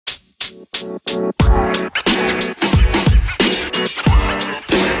All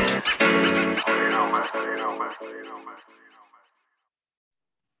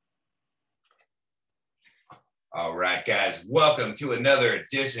right, guys, welcome to another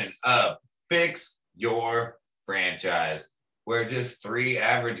edition of Fix Your Franchise, where just three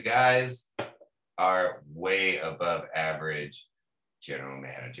average guys are way above average general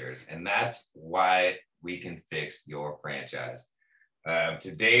managers, and that's why we can fix your franchise.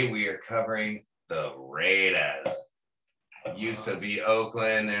 Today, we are covering the Raiders. Used to be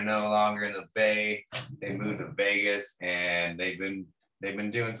Oakland, they're no longer in the Bay. They moved to Vegas, and they've been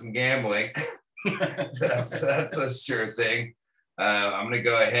doing some gambling. That's a sure thing. I'm gonna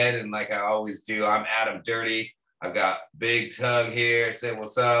go ahead and like I always do. I'm Adam Dirty. I've got Big Tug here. Say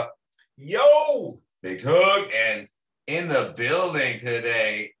what's up. Yo, Big Tug. And in the building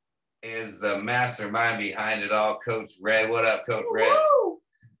today is the mastermind behind it all, Coach Red. What up, Coach Red?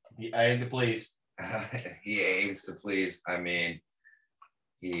 I aim to please. He aims to please. I mean,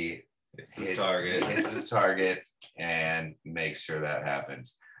 he hits his target and makes sure that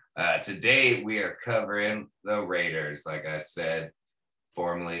happens. Today, we are covering the Raiders, like I said,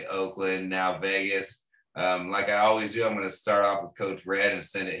 formerly Oakland, now Vegas. Like I always do, I'm going to start off with Coach Red and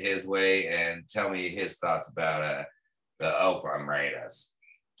send it his way and tell me his thoughts about the Oakland Raiders.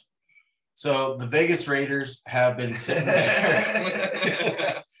 So the Vegas Raiders have been sitting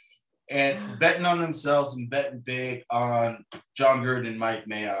there and betting on themselves and betting big on John Gruden and Mike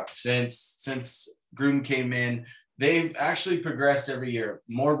Mayock. Since Gruden came in, they've actually progressed every year,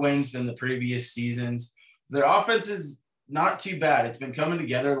 more wins than the previous seasons. Their offense is not too bad. It's been coming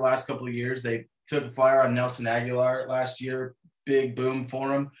together the last couple of years. They took a flyer on Nelson Aguilar last year. Big boom for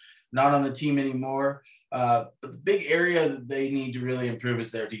them. Not on the team anymore. But the big area that they need to really improve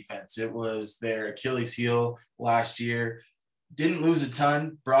is their defense. It was their Achilles heel last year. Didn't lose a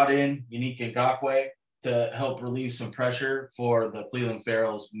ton. Brought in Yannick Ngakoue to help relieve some pressure for the Cleveland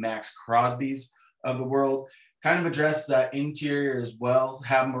Farrells, Max Crosby's of the world. Kind of addressed that interior as well.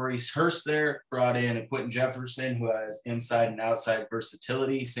 Have Maurice Hurst there, brought in a Quentin Jefferson who has inside and outside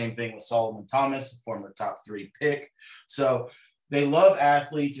versatility. Same thing with Solomon Thomas, former top 3 pick. So they love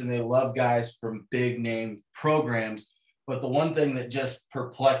athletes and they love guys from big name programs. But the one thing that just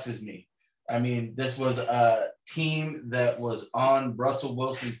perplexes me, I mean, this was a team that was on Russell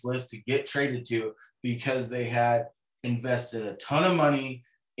Wilson's list to get traded to because they had invested a ton of money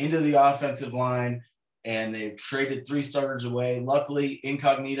into the offensive line, and they've traded 3 starters away. Luckily,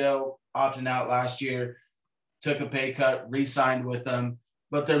 Incognito opting out last year, took a pay cut, re-signed with them.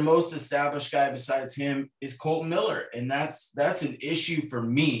 But their most established guy besides him is Colton Miller. And that's an issue for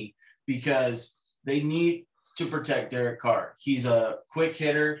me because they need to protect Derek Carr. He's a quick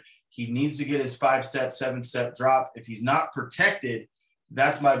hitter. He needs to get his 5-step, 7-step drop. If he's not protected,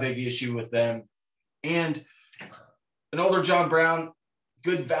 that's my big issue with them. And an older John Brown,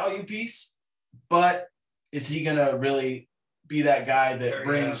 good value piece, but is he going to really be that guy that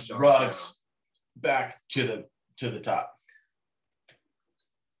brings Ruggs back to the top?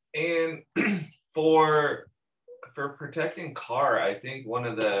 And for protecting Carr, I think one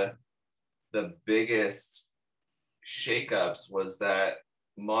of the biggest shakeups was that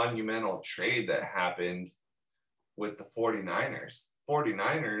monumental trade that happened with the 49ers.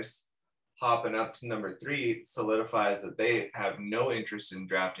 49ers hopping up to number 3 solidifies that they have no interest in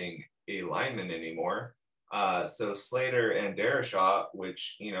drafting a lineman anymore. So Slater and Darashaw,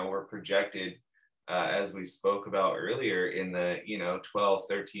 which, were projected, as we spoke about earlier, in the, 12,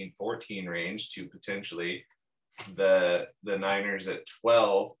 13, 14 range to potentially the Niners at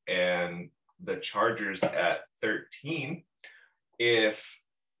 12 and the Chargers at 13. If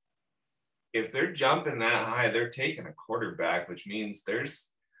they're jumping that high, they're taking a quarterback, which means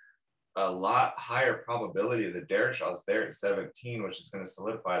there's a lot higher probability that Darashaw's there at 17, which is going to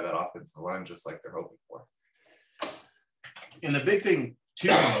solidify that offensive line just like they're hoping for. And the big thing,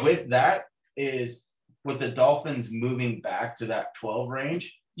 too, with that is with the Dolphins moving back to that 12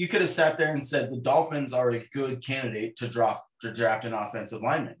 range, you could have sat there and said the Dolphins are a good candidate to draft an offensive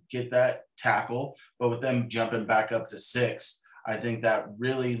lineman, get that tackle. But with them jumping back up to 6, I think that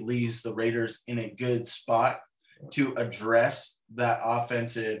really leaves the Raiders in a good spot to address that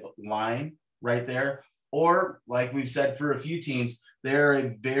offensive line right there. Or, like we've said for a few teams, they're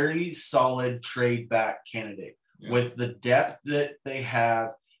a very solid trade back candidate. Yeah. With the depth that they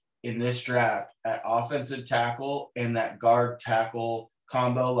have in this draft at offensive tackle and that guard tackle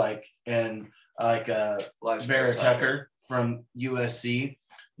combo, like Vera Tucker from USC,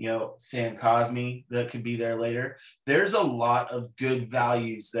 Sam Cosmi that could be there later. There's a lot of good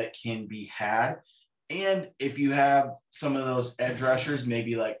values that can be had. And if you have some of those edge rushers,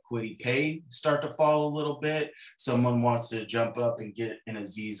 maybe like Kwity Paye start to fall a little bit, someone wants to jump up and get an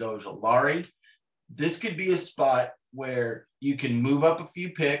Azeez Ojulari, this could be a spot where you can move up a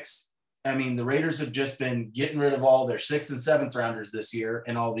few picks. I mean, the Raiders have just been getting rid of all their 6th and 7th rounders this year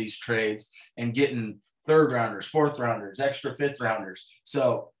in all these trades and getting 3rd rounders, 4th rounders, extra 5th rounders.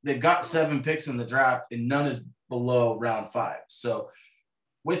 So they've got 7 picks in the draft and none is below round 5. So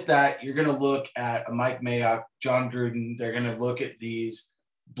with that, you're going to look at a Mike Mayock, John Gruden. They're going to look at these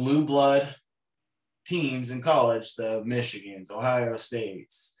blue blood teams in college, the Michigans, Ohio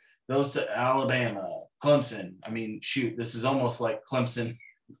States, those to Alabama, Clemson. I mean, shoot, this is almost like Clemson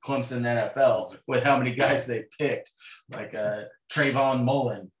NFL with how many guys they picked, like Trayvon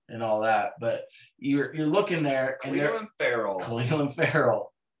Mullen and all that. But you're looking there, and Cleveland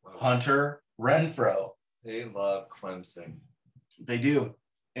Farrell, Hunter Renfrow. They love Clemson. They do.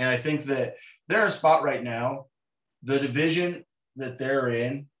 And I think that they're a spot right now. The division that they're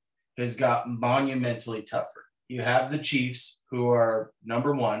in has got monumentally tougher. You have the Chiefs, who are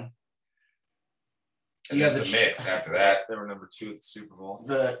number 1. And you have the mix after that. They were number 2 at the Super Bowl.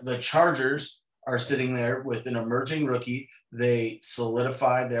 The Chargers are sitting there with an emerging rookie. They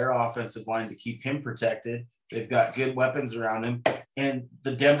solidified their offensive line to keep him protected. They've got good weapons around him. And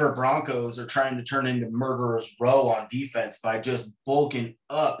the Denver Broncos are trying to turn into murderer's row on defense by just bulking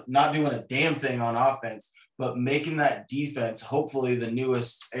up, not doing a damn thing on offense, but making that defense hopefully the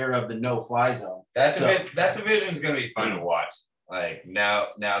newest era of the no-fly zone. That division is going to be fun to watch. Like now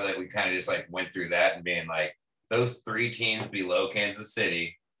that we kind of just like went through that and being like those 3 teams below Kansas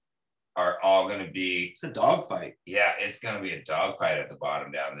City are all going to be a dogfight. Yeah, it's going to be a dogfight at the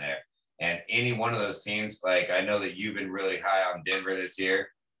bottom down there. And any one of those teams, like I know that you've been really high on Denver this year.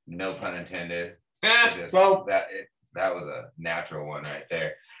 No pun intended. That was a natural one right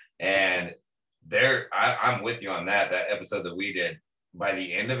there. And I'm with you on that episode that we did. By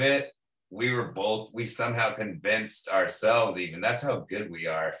the end of it, we somehow convinced ourselves, even that's how good we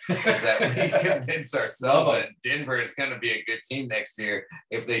are, is that we convinced ourselves that Denver is going to be a good team next year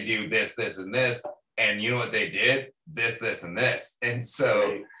if they do this, this, and this. And you know what they did? This, this, and this. And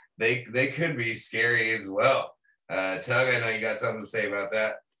so they could be scary as well. Tug, I know you got something to say about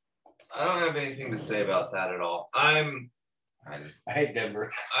that. I don't have anything to say about that at all. I hate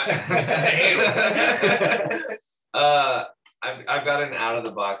Denver. I hate I've got an out of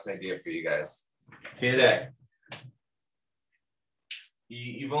the box idea for you guys. Okay.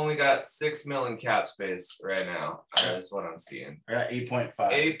 You've only got $6 million cap space right now. That's what I'm seeing. I got 8.5.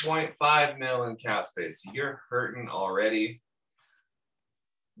 8.5 million cap space. You're hurting already.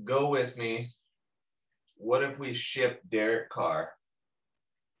 Go with me. What if we ship Derek Carr?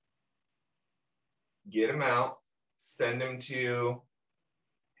 Get him out. Send him to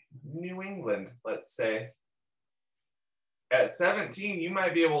New England, let's say. At 17, you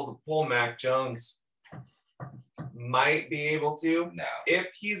might be able to pull Mac Jones. Might be able to. No. If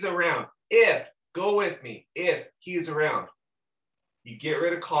he's around. Go with me. If he's around. You get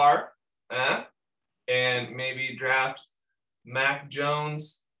rid of Carr, and maybe draft Mac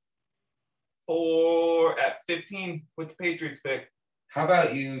Jones at 15 with the Patriots pick. How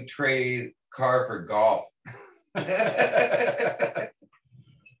about you trade Carr for golf? I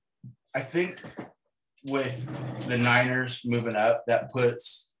think with the Niners moving up, that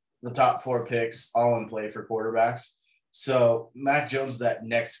puts the top 4 picks all in play for quarterbacks. So Mac Jones is that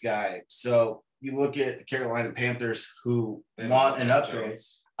next guy. So you look at the Carolina Panthers who want an upgrade.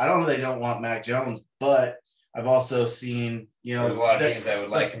 I don't know they don't want Mac Jones, but I've also seen, there's a lot of teams that would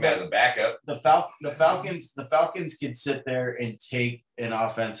like him as a backup. The Falcons could sit there and take an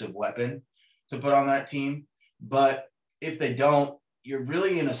offensive weapon to put on that team. But if they don't, you're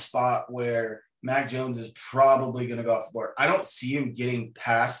really in a spot where Mac Jones is probably going to go off the board. I don't see him getting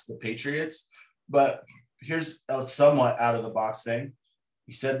past the Patriots, but here's a somewhat out of the box thing.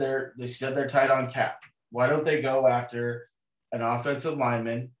 They said they're tight on cap. Why don't they go after an offensive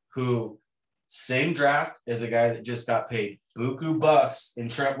lineman who same draft as a guy that just got paid buku bucks in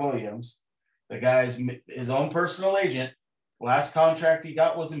Trent Williams? The guy's his own personal agent. Last contract he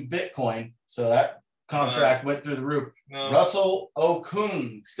got was in Bitcoin, so that contract went through the roof. No. Russell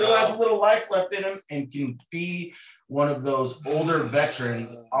Okung still has a little life left in him and can be one of those older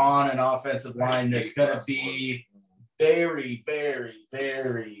veterans on an offensive line that's going to be very, very,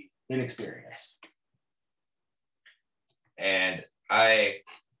 very inexperienced. And I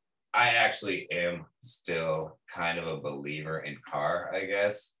actually am still kind of a believer in Carr, I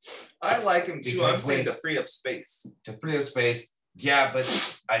guess. I like him too. Because I'm saying to free up space. To free up space, yeah,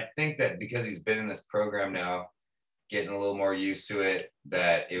 but I think that because he's been in this program now getting a little more used to it.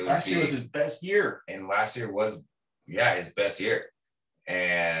 That it would Last year was his best year. And last year was, his best year.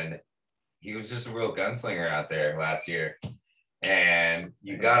 And he was just a real gunslinger out there last year. And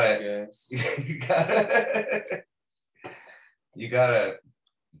you gotta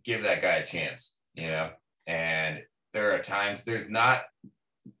give that guy a chance, And there are times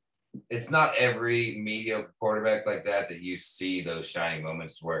it's not every mediocre quarterback like that you see those shining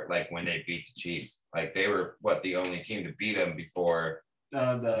moments where, like when they beat the Chiefs, like they were the only team to beat them before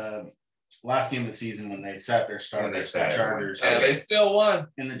the last game of the season when they sat their starters, the Chargers. Yeah, they still won.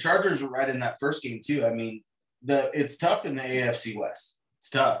 And the Chargers were right in that first game too. I mean, it's tough in the AFC West. It's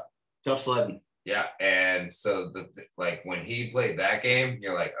tough sledding. Yeah, and so like when he played that game,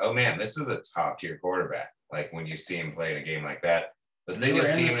 you're like, oh man, this is a top tier quarterback. Like when you see him play in a game like that, but then you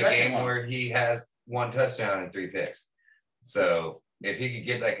see him in a game where he has 1 touchdown and 3 picks. So if he could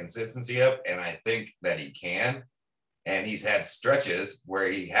get that consistency up, and I think that he can, and he's had stretches where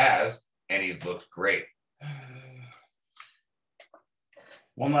he has, and he's looked great.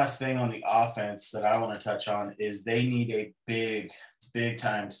 One last thing on the offense that I want to touch on is they need a big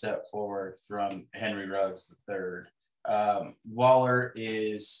time step forward from Henry Ruggs III. Waller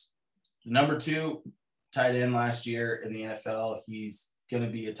is the number 2 tight end last year in the NFL. He's going to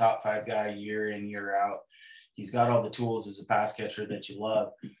be a top 5 guy year in, year out. He's got all the tools as a pass catcher that you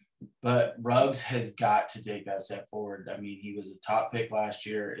love. But Ruggs has got to take that step forward. I mean, he was a top pick last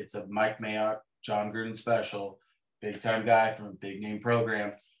year. It's a Mike Mayock, John Gruden special, big-time guy from a big-name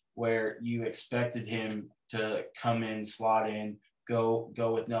program where you expected him to come in, slot in, go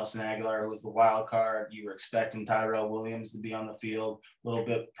with Nelson Aguilar, who was the wild card. You were expecting Tyrell Williams to be on the field, a little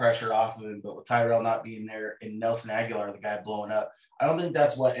bit pressure off of him, but with Tyrell not being there and Nelson Aguilar, the guy blowing up, I don't think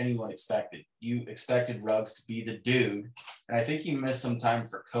that's what anyone expected. You expected Ruggs to be the dude, and I think he missed some time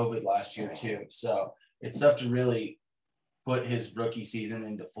for COVID last year too. So it's tough to really put his rookie season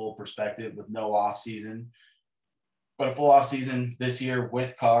into full perspective with no off season. But a full off season this year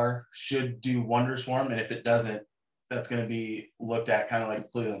with Carr should do wonders for him. And if it doesn't, that's going to be looked at kind of like a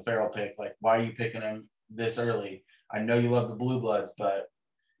Cleveland Farrell pick. Like, why are you picking him this early? I know you love the Blue Bloods, but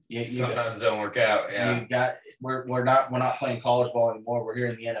sometimes it don't work out. Yeah, we're not playing college ball anymore. We're here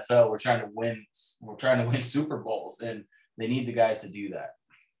in the NFL. We're trying to win. We're trying to win Super Bowls, and they need the guys to do that.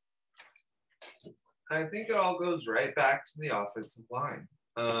 I think it all goes right back to the offensive line.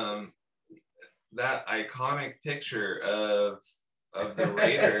 That iconic picture of the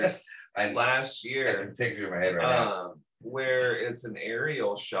Raiders last year. I can picture in my head right now. Where it's an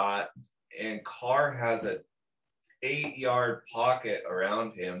aerial shot and Carr has an 8-yard pocket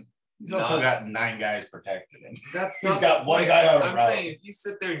around him. He's also got 9 guys protecting him. He's got one guy on the right. I'm saying if you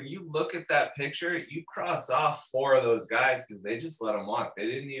sit there and you look at that picture, you cross off 4 of those guys because they just let them walk. They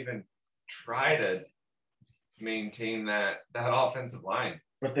didn't even try to maintain that offensive line.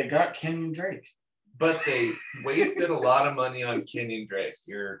 But they got Kenyon Drake. But they wasted a lot of money on Kenyon Drake.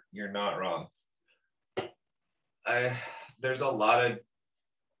 You're not wrong. There's a lot of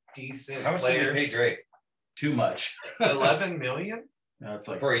decent How much players. did they pay Drake? Too much. 11 million? No, it's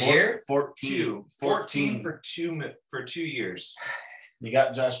like for a year? 14 for 2 years. You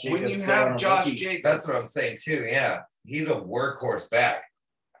got Josh Jacobs. When you have Josh Jacobs. That's what I'm saying too. Yeah. He's a workhorse back.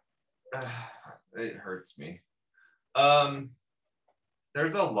 It hurts me.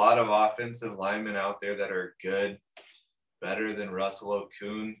 There's a lot of offensive linemen out there that are good, better than Russell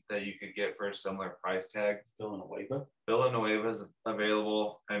Okung that you could get for a similar price tag. Villanueva is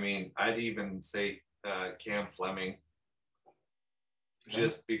available. I mean, I'd even say Cam Fleming,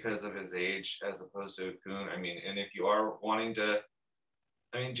 just because of his age as opposed to Okung. I mean, and if you are wanting to,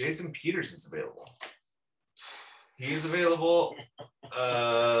 Jason Peters is available. He's available.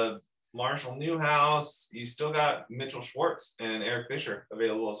 Marshall Newhouse. You still got Mitchell Schwartz and Eric Fisher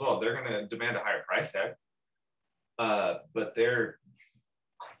available as well. They're going to demand a higher price tag, but they're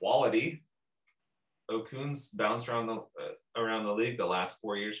quality. Okung's bounced around the league the last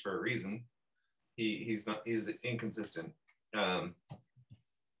 4 years for a reason. He's inconsistent. I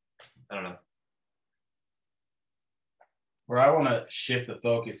don't know. Where I want to shift the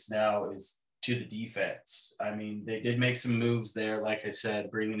focus now is to the defense. I mean, they did make some moves there. Like I said,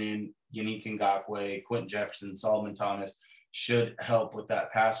 bringing in Yannick Ngakoue, Quentin Jefferson, Solomon Thomas should help with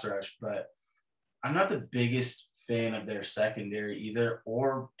that pass rush. But I'm not the biggest fan of their secondary either,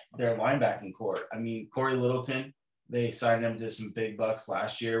 or their linebacking core. I mean, Corey Littleton, they signed him to some big bucks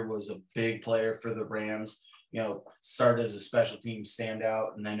last year, was a big player for the Rams. Started as a special team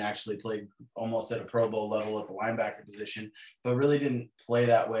standout and then actually played almost at a Pro Bowl level at the linebacker position, but really didn't play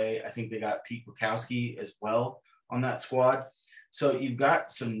that way. I think they got Pete Bukowski as well on that squad. So you've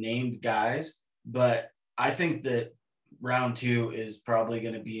got some named guys, but I think that round 2 is probably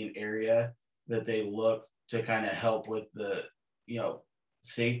going to be an area that they look to kind of help with the,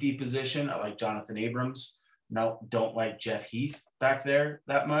 safety position. I like Jonathan Abrams. No, don't like Jeff Heath back there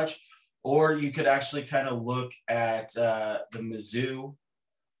that much. Or you could actually kind of look at the Mizzou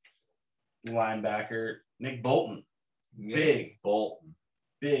linebacker, Nick Bolton. Big,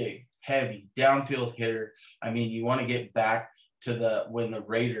 heavy, downfield hitter. I mean, you want to get back to when the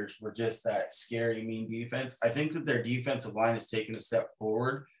Raiders were just that scary, mean defense. I think that their defensive line has taken a step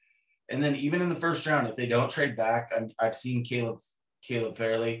forward. And then even in the first round, if they don't trade back, I've seen Caleb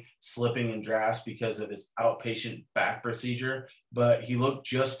Fairley slipping in drafts because of his outpatient back procedure, but he looked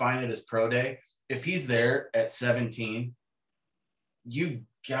just fine at his pro day. If he's there at 17, you've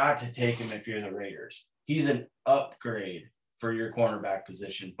got to take him if you're the Raiders. He's an upgrade for your cornerback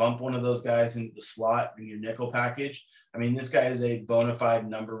position. Bump one of those guys into the slot in your nickel package. I mean, this guy is a bona fide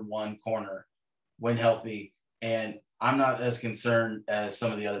number 1 corner when healthy, and I'm not as concerned as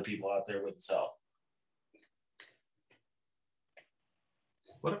some of the other people out there with his health.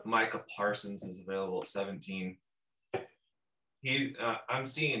 What if Micah Parsons is available at 17? I'm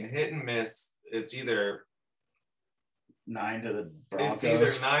seeing hit and miss. It's either 9 to the Broncos. It's either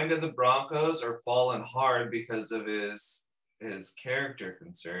 9 to the Broncos or falling hard because of his character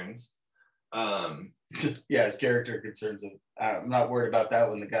concerns. Yeah, his character concerns. I'm not worried about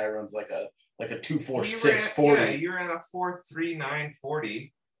that when the guy runs like a 2.46 40. Yeah, you're at a 4.39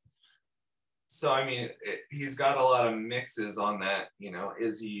 40. So I mean, he's got a lot of mixes on that.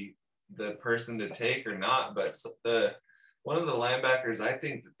 Is he the person to take or not? But one of the linebackers I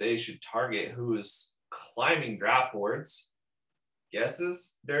think that they should target, who is climbing draft boards.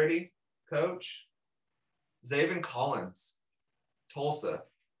 Guesses, dirty coach. Zaven Collins, Tulsa.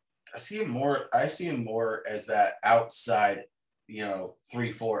 I see him more as that outside,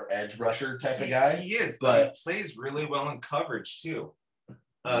 3-4 edge rusher type of guy. He is, but he plays really well in coverage too.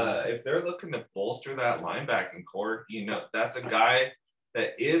 If they're looking to bolster that linebacking core, that's a guy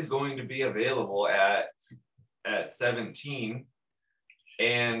that is going to be available at 17.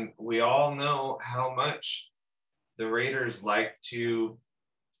 And we all know how much the Raiders like to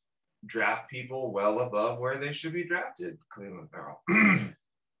draft people well above where they should be drafted. Cleveland Farrell.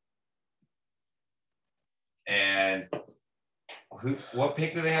 And what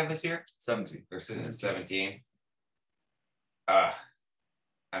pick do they have this year? 17. They're sitting at 17. I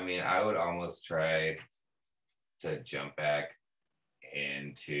mean, I would almost try to jump back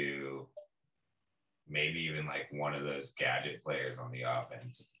into maybe even like one of those gadget players on the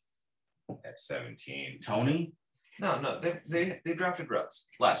offense at 17. Tony? No, they drafted Ruggs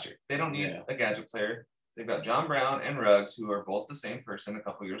last year. They don't need a gadget player. They've got John Brown and Ruggs, who are both the same person, a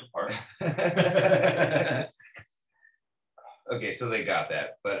couple years apart. Okay, so they got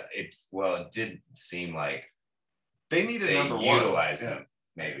that, but it did seem like they needed they number 1. Utilize him,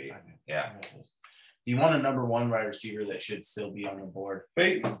 maybe. Yeah. Do you want a number 1 wide receiver that should still be on the board?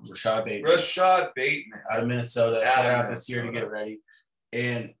 Bateman. Rashad Bateman. Out of Minnesota. Set out this year to get ready.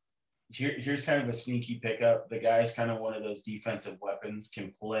 And here's kind of a sneaky pickup. The guy's kind of one of those defensive weapons,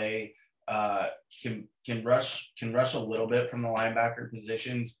 can play, can rush a little bit from the linebacker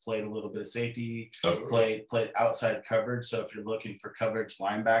positions, played a little bit of safety, played outside coverage. So if you're looking for coverage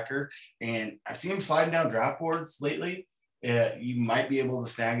linebacker, and I've seen him sliding down draft boards lately, you might be able to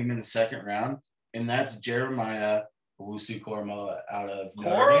snag him in the 2nd round. And that's Jeremiah Owusu-Koramoah out of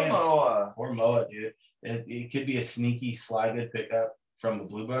Koramoah, dude. It could be a sneaky slide pickup from the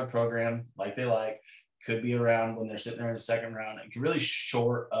Blue Blood program, like they like. Could be around when they're sitting there in the 2nd round. It can really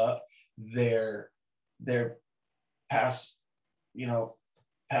shore up their pass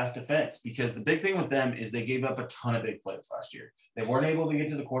defense, because the big thing with them is they gave up a ton of big plays last year. They weren't able to get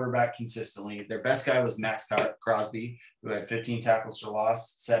to the quarterback consistently. Their best guy was Max Crosby, who had 15 tackles for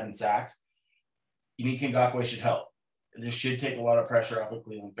loss, 7 sacks. Unique Ngakoue should help. This should take a lot of pressure off of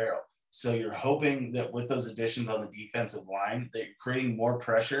Cleveland Farrell. So you're hoping that with those additions on the defensive line, that you're creating more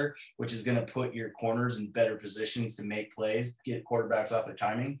pressure, which is going to put your corners in better positions to make plays, get quarterbacks off their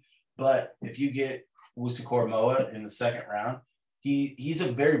timing. But if you get Owusu-Koramoah in the 2nd round, he's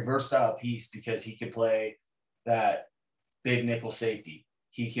a very versatile piece, because he can play that big nickel safety.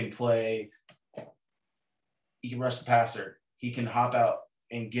 He can rush the passer. He can hop out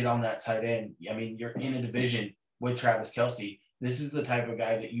and get on that tight end. I mean, you're in a division with Travis Kelce. This is the type of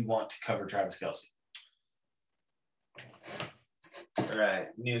guy that you want to cover Travis Kelce. All right,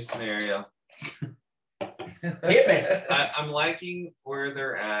 new scenario. Hit me. I'm liking where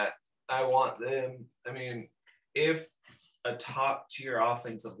they're at. I want them. I mean, if a top tier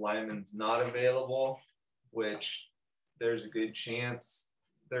offensive lineman's not available, which there's a good chance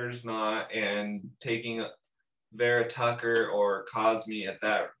there's not, and taking Vera Tucker or Cosme at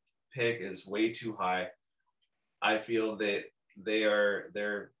that pick is way too high. I feel that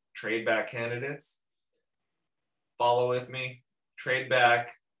they're trade back candidates. Follow with me. Trade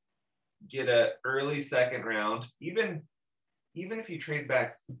back, get a early second round. Even if you trade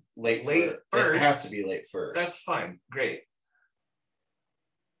back late first, it has to be late first. That's fine. Great.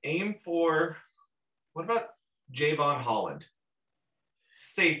 Aim for, what about Javon Holland?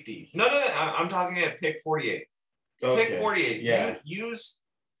 Safety. No. I'm talking at pick 48. Okay. Pick 48. Yeah. Use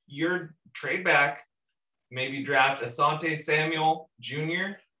your trade back. Maybe draft Asante Samuel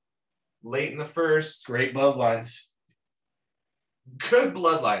Jr. late in the first. Great bloodlines. Good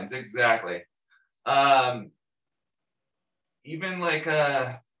bloodlines, exactly. Even like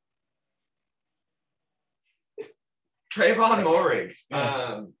Trayvon Moehrig.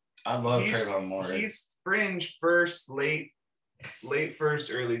 Yeah. I love Trayvon Moehrig. He's fringe first, late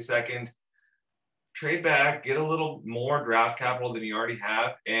first, early second. Trade back, get a little more draft capital than you already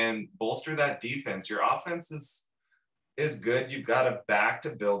have, and bolster that defense. Your offense is good. You've got a back to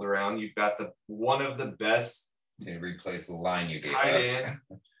build around. You've got one of the best to replace the line you gave tight end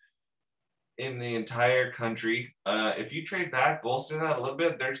in the entire country. If you trade back, bolster that a little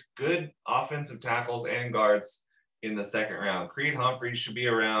bit. There's good offensive tackles and guards in the second round. Creed Humphreys should be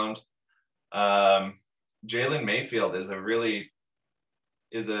around. Jalen Mayfield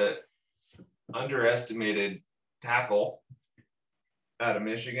is a underestimated tackle out of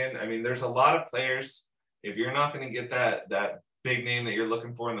Michigan. I mean, there's a lot of players. If you're not going to get that big name that you're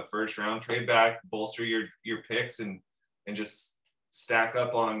looking for in the first round, trade back, bolster your picks, and just stack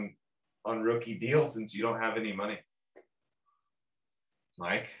up on rookie deals since you don't have any money.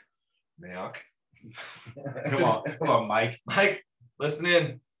 Mike Mayock. Come on, Mike. Mike, listen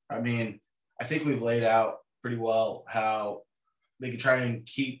in. I mean, I think we've laid out pretty well how they can try and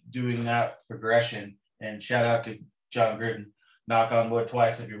keep doing that progression. And shout out to John Gruden. Knock on wood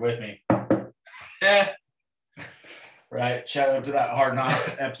twice if you're with me. Yeah. Right. Shout out to that Hard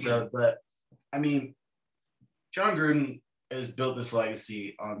Knocks episode. But I mean, John Gruden has built this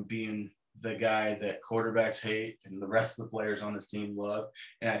legacy on being the guy that quarterbacks hate and the rest of the players on his team love.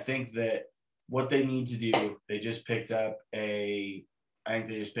 And I think that what they need to do, they just picked up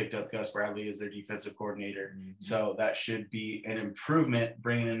Gus Bradley as their defensive coordinator. Mm-hmm. So that should be an improvement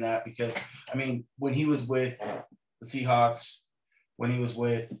bringing in that, because, I mean, when he was with the Seahawks, when he was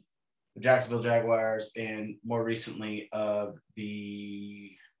with the Jacksonville Jaguars, and more recently of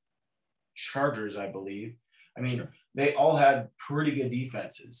the Chargers, I believe, I mean, sure, they all had pretty good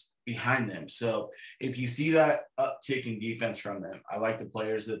defenses behind them. So if you see that uptick in defense from them, I like the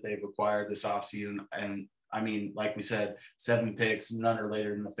players that they've acquired this offseason. And I mean, like we said, 7 picks, none are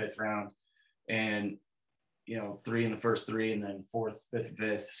later than the 5th round, and 3 in the first 3, and then 4th, 5th,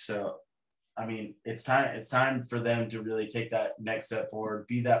 5th. So, I mean, it's time for them to really take that next step forward,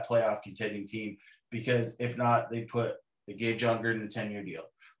 be that playoff contending team. Because if not, they gave John Gruden a 10-year deal.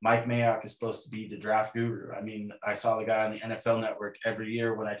 Mike Mayock is supposed to be the draft guru. I mean, I saw the guy on the NFL Network every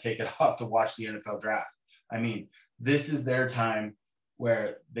year when I take it off to watch the NFL draft. I mean, this is their time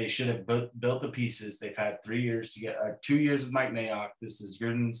where they should have built the pieces. They've had 3 years to get 2 years with Mike Mayock. This is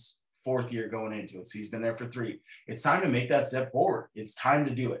Gruden's 4th year going into it. So he's been there for 3. It's time to make that step forward. It's time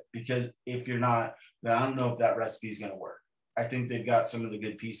to do it, because if you're not, then I don't know if that recipe is going to work. I think they've got some of the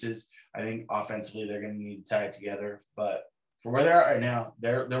good pieces. I think offensively they're going to need to tie it together. But for where they're at right now,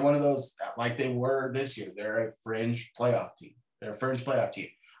 they're one of those, like they were this year. They're a fringe playoff team.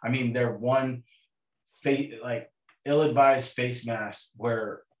 I mean, they're one ill-advised face mask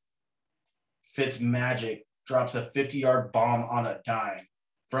where Fitzmagic drops a 50-yard bomb on a dime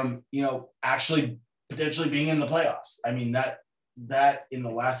from, actually potentially being in the playoffs. I mean, that in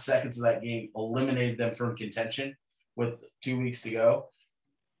the last seconds of that game eliminated them from contention with 2 weeks to go.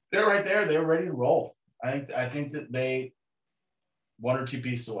 They're right there. They're ready to roll. I think that they 1 or 2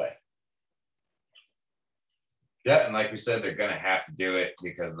 pieces away. Yeah, and like we said, they're going to have to do it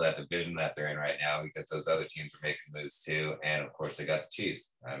because of that division that they're in right now, because those other teams are making moves too. And, of course, they got the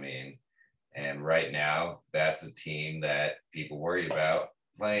Chiefs. I mean, and right now, that's the team that people worry about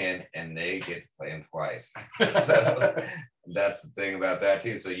playing, and they get to play them twice. So that's the thing about that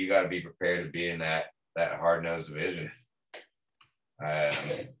too. So you got to be prepared to be in that hard-nosed division.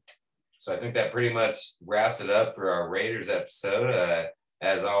 So I think that pretty much wraps it up for our Raiders episode.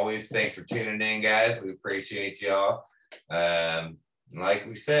 As always, thanks for tuning in, guys. We appreciate y'all. Like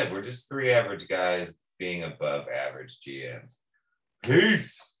we said, we're just 3 average guys being above average GMs.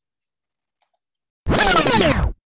 Peace.